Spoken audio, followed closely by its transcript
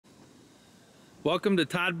Welcome to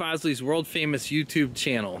Todd Bosley's world famous YouTube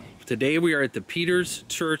channel. Today we are at the Peters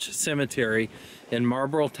Church Cemetery in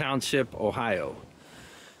Marlboro Township, Ohio.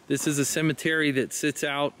 This is a cemetery that sits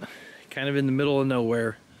out kind of in the middle of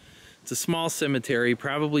nowhere. It's a small cemetery,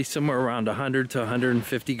 probably somewhere around 100 to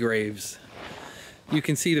 150 graves. You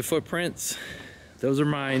can see the footprints. Those are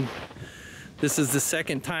mine. This is the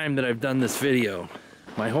second time that I've done this video.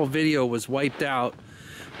 My whole video was wiped out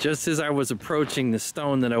just as I was approaching the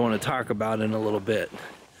stone that I want to talk about in a little bit.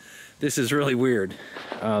 This is really weird.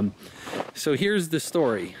 So here's the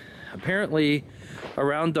story. Apparently,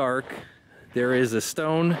 around dark, there is a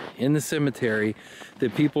stone in the cemetery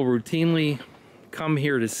that people routinely come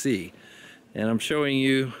here to see. And I'm showing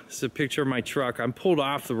you, this is a picture of my truck. I'm pulled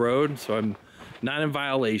off the road, so I'm not in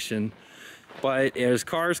violation. But as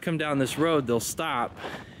cars come down this road, they'll stop.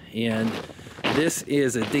 And this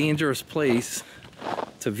is a dangerous place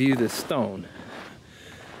to view this stone.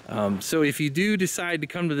 So if you do decide to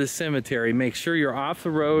come to this cemetery, make sure you're off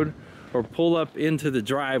the road or pull up into the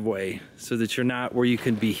driveway so that you're not where you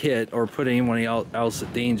can be hit or put anyone else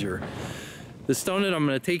at danger. The stone that I'm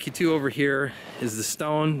going to take you to over here is the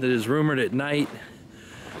stone that is rumored at night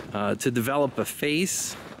to develop a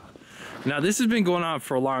face. Now this has been going on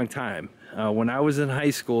for a long time. When I was in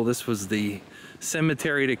high school, this was the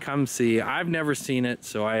cemetery to come see. I've never seen it,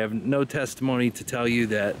 so I have no testimony to tell you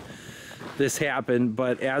that this happened,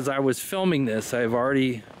 but as I was filming this, I've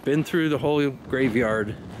already been through the whole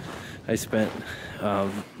graveyard. I spent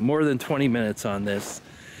more than 20 minutes on this,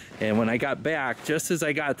 and when I got back, just as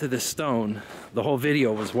I got to this stone, the whole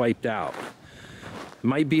video was wiped out. It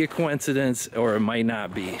might be a coincidence or it might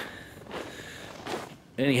not be.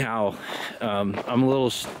 Anyhow, I'm a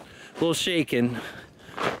little shaken.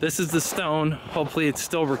 This is the stone. Hopefully it's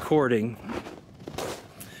still recording.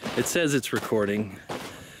 It says it's recording.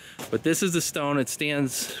 But this is the stone. It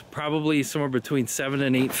stands probably somewhere between 7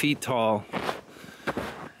 and 8 feet tall.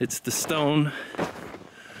 It's the stone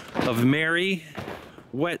of Mary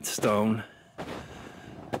Whetstone.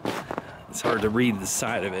 It's hard to read the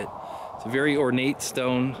side of it. It's a very ornate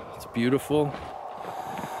stone. It's beautiful.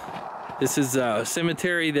 This is a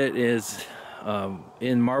cemetery that is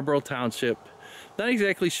in Marlboro Township. Not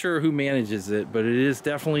exactly sure who manages it, but it is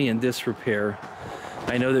definitely in disrepair.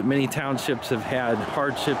 I know that many townships have had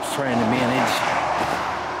hardships trying to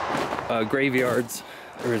manage graveyards.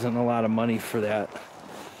 There isn't a lot of money for that.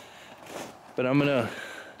 But I'm gonna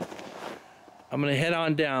head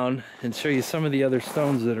on down and show you some of the other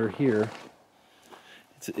stones that are here.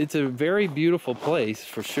 It's a very beautiful place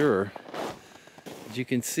for sure. As you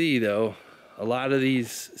can see though, a lot of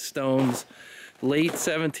these stones, late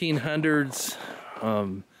 1700s,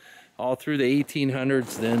 all through the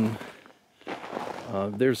 1800s, then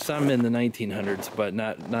there's some in the 1900s, but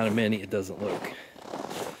not many, it doesn't look.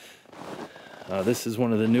 This is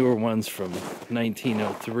one of the newer ones from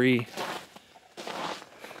 1903.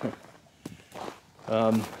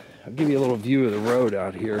 I'll give you a little view of the road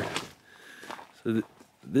out here. So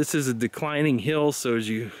this is a declining hill, so as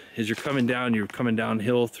you're coming down, you're coming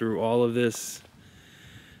downhill through all of this.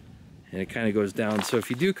 And it kind of goes down. So if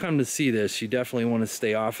you do come to see this, you definitely want to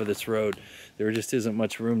stay off of this road. There just isn't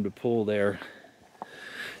much room to pull there.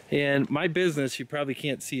 And my business, you probably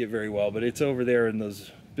can't see it very well, but it's over there in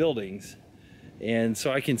those buildings. And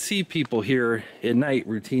so I can see people here at night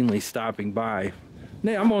routinely stopping by.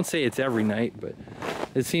 Now, I won't say it's every night, but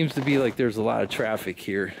it seems to be like there's a lot of traffic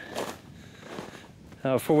here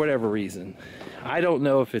for whatever reason. I don't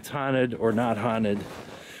know if it's haunted or not haunted.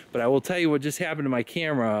 But I will tell you what just happened to my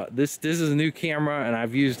camera. This is a new camera, and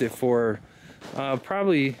I've used it for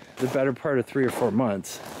probably the better part of 3 or 4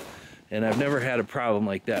 months. And I've never had a problem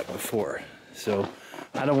like that before. So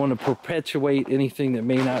I don't want to perpetuate anything that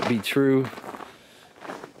may not be true,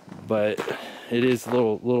 but it is a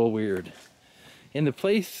little weird. And the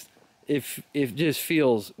place, it just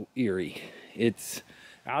feels eerie. It's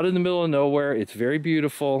out in the middle of nowhere. It's very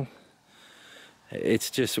beautiful. It's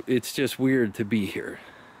just weird to be here.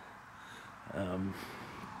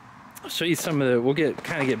 I'll show you some of the, we'll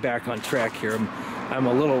kind of get back on track here. I'm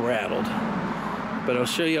a little rattled, but I'll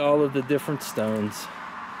show you all of the different stones.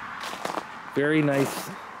 Very nice,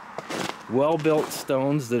 well-built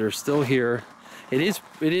stones that are still here. It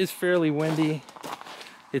is fairly windy.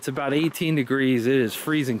 It's about 18 degrees. It is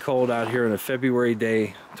freezing cold out here on a February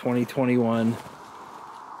day, 2021.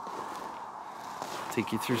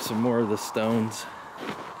 Take you through some more of the stones.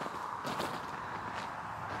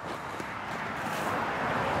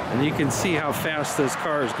 And you can see how fast those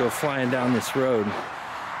cars go flying down this road.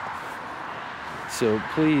 So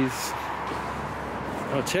please,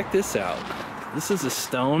 oh, check this out. This is a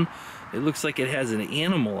stone. It looks like it has an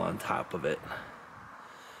animal on top of it.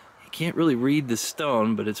 can't really read the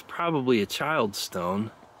stone, but it's probably a child's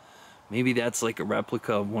stone. Maybe that's like a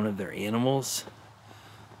replica of one of their animals.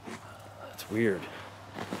 That's weird.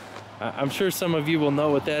 I'm sure some of you will know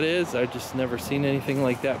what that is. I've just never seen anything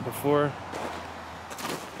like that before.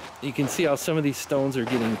 You can see how some of these stones are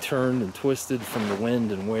getting turned and twisted from the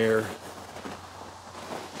wind and wear.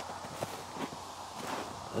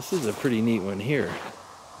 This is a pretty neat one here.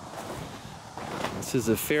 This is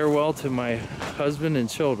a farewell to my husband and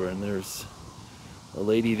children. There's a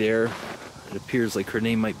lady there. It appears like her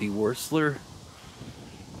name might be Worsler.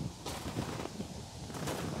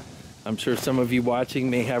 I'm sure some of you watching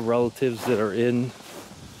may have relatives that are in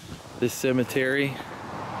this cemetery.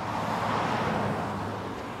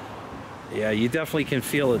 Yeah, you definitely can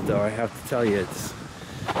feel it though, I have to tell you.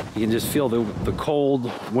 You can just feel the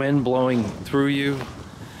cold wind blowing through you.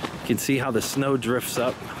 You can see how the snow drifts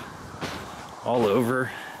up all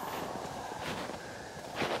over.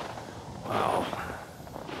 Wow.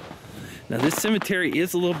 Now this cemetery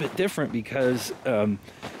is a little bit different because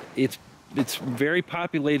it's very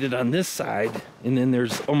populated on this side, and then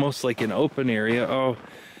there's almost like an open area. Oh,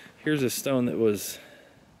 here's a stone that was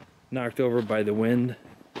knocked over by the wind.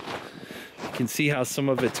 You can see how some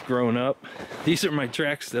of it's grown up. These are my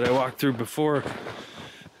tracks that I walked through before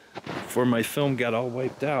my film got all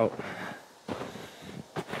wiped out.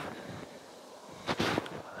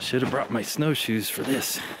 Should have brought my snowshoes for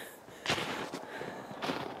this.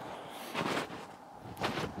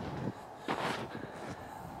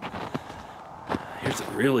 Here's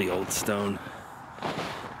a really old stone.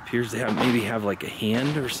 Appears to maybe have like a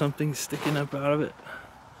hand or something sticking up out of it.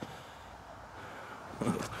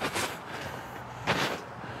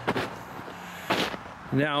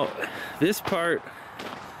 Now, this part,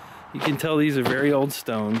 you can tell these are very old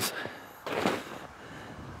stones.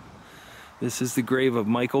 This is the grave of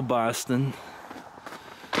Michael Boston.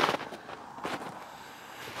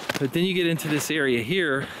 But then you get into this area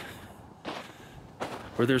here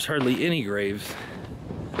where there's hardly any graves.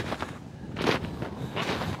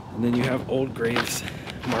 And then you have old graves,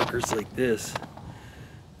 markers like this.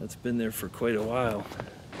 That's been there for quite a while.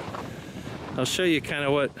 I'll show you kind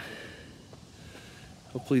of what,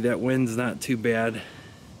 hopefully that wind's not too bad.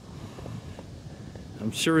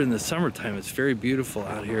 I'm sure in the summertime it's very beautiful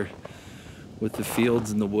out here with the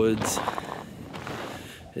fields and the woods.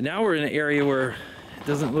 And now we're in an area where it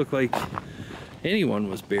doesn't look like anyone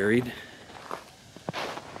was buried.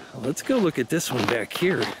 Let's go look at this one back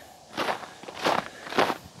here.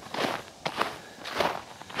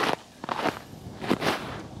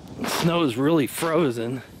 The snow is really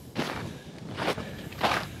frozen.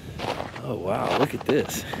 Oh wow, look at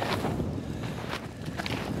this.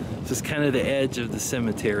 This is kind of the edge of the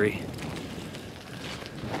cemetery.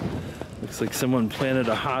 Looks like someone planted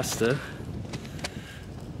a hosta.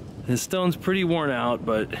 His stone's pretty worn out,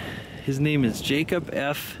 but his name is Jacob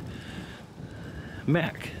F.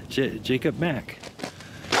 Mack. Jacob Mack.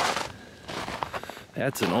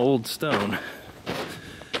 That's an old stone.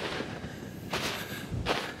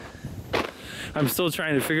 I'm still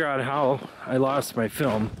trying to figure out how I lost my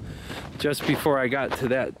film just before I got to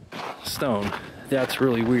that stone. That's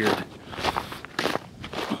really weird.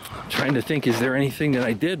 I'm trying to think, is there anything that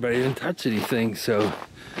I did, but I didn't touch anything, so.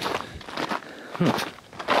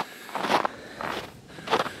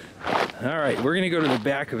 All right, we're gonna go to the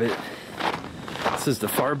back of it. This is the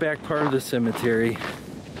far back part of the cemetery.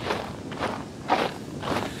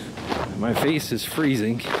 My face is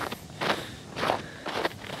freezing.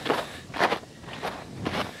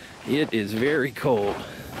 It is very cold.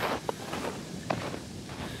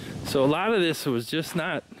 So a lot of this was just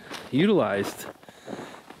not utilized.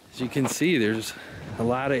 As you can see, there's a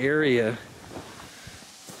lot of area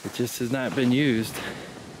that just has not been used.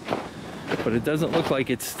 But it doesn't look like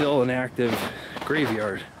it's still an active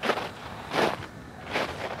graveyard.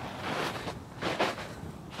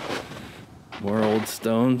 More old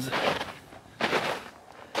stones.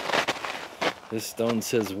 This stone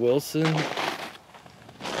says Wilson,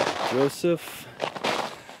 Joseph.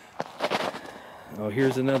 Oh,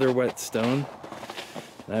 here's another whetstone.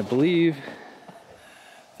 And I believe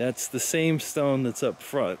that's the same stone that's up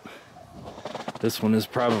front. This one is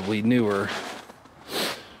probably newer.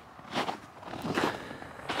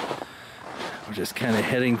 We're just kind of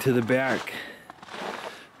heading to the back.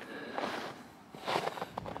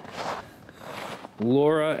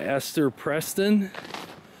 Laura Esther Preston.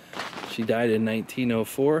 She died in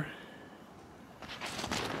 1904.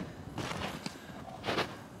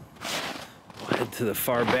 We'll head to the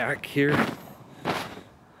far back here.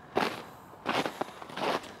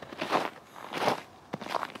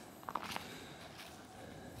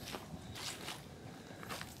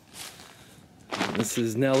 This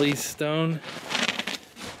is Nellie's stone.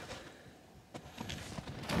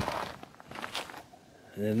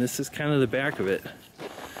 And then this is kind of the back of it.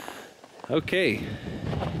 Okay.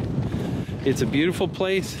 It's a beautiful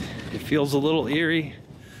place. It feels a little eerie.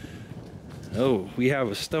 Oh, we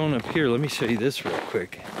have a stone up here. Let me show you this real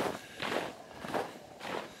quick.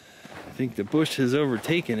 I think the bush has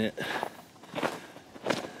overtaken it.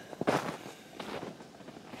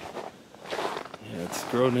 Yeah, it's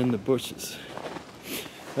grown in the bushes.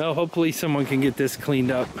 Well, hopefully someone can get this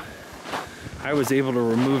cleaned up. I was able to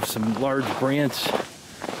remove some large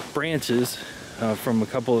branches from a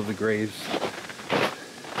couple of the graves.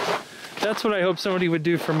 That's what I hope somebody would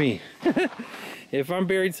do for me. If I'm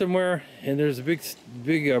buried somewhere and there's a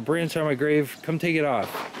big branch on my grave, come take it off.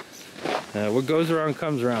 What goes around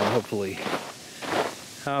comes around, hopefully.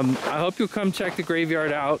 I hope you'll come check the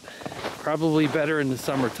graveyard out. Probably better in the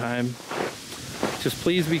summertime. Just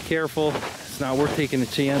please be careful. It's not worth taking a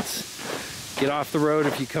chance. Get off the road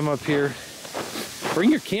if you come up here.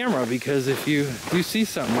 Bring your camera, because if you do see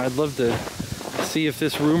something, I'd love to see if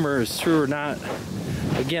this rumor is true or not.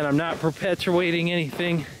 Again, I'm not perpetuating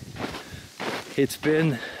anything. It's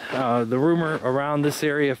been the rumor around this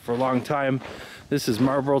area for a long time. This is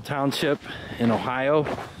Marlboro Township in Ohio,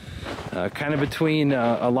 kind of between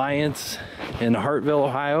Alliance and Hartville,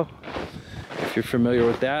 Ohio, if you're familiar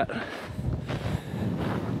with that.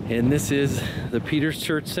 And this is the Peters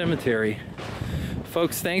Church Cemetery.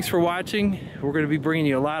 Folks, thanks for watching. We're going to be bringing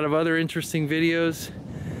you a lot of other interesting videos.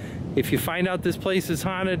 If you find out this place is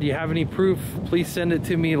haunted, you have any proof, please send it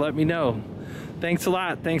to me, let me know. Thanks a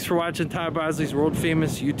lot. Thanks for watching Todd Bosley's world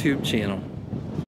famous YouTube channel.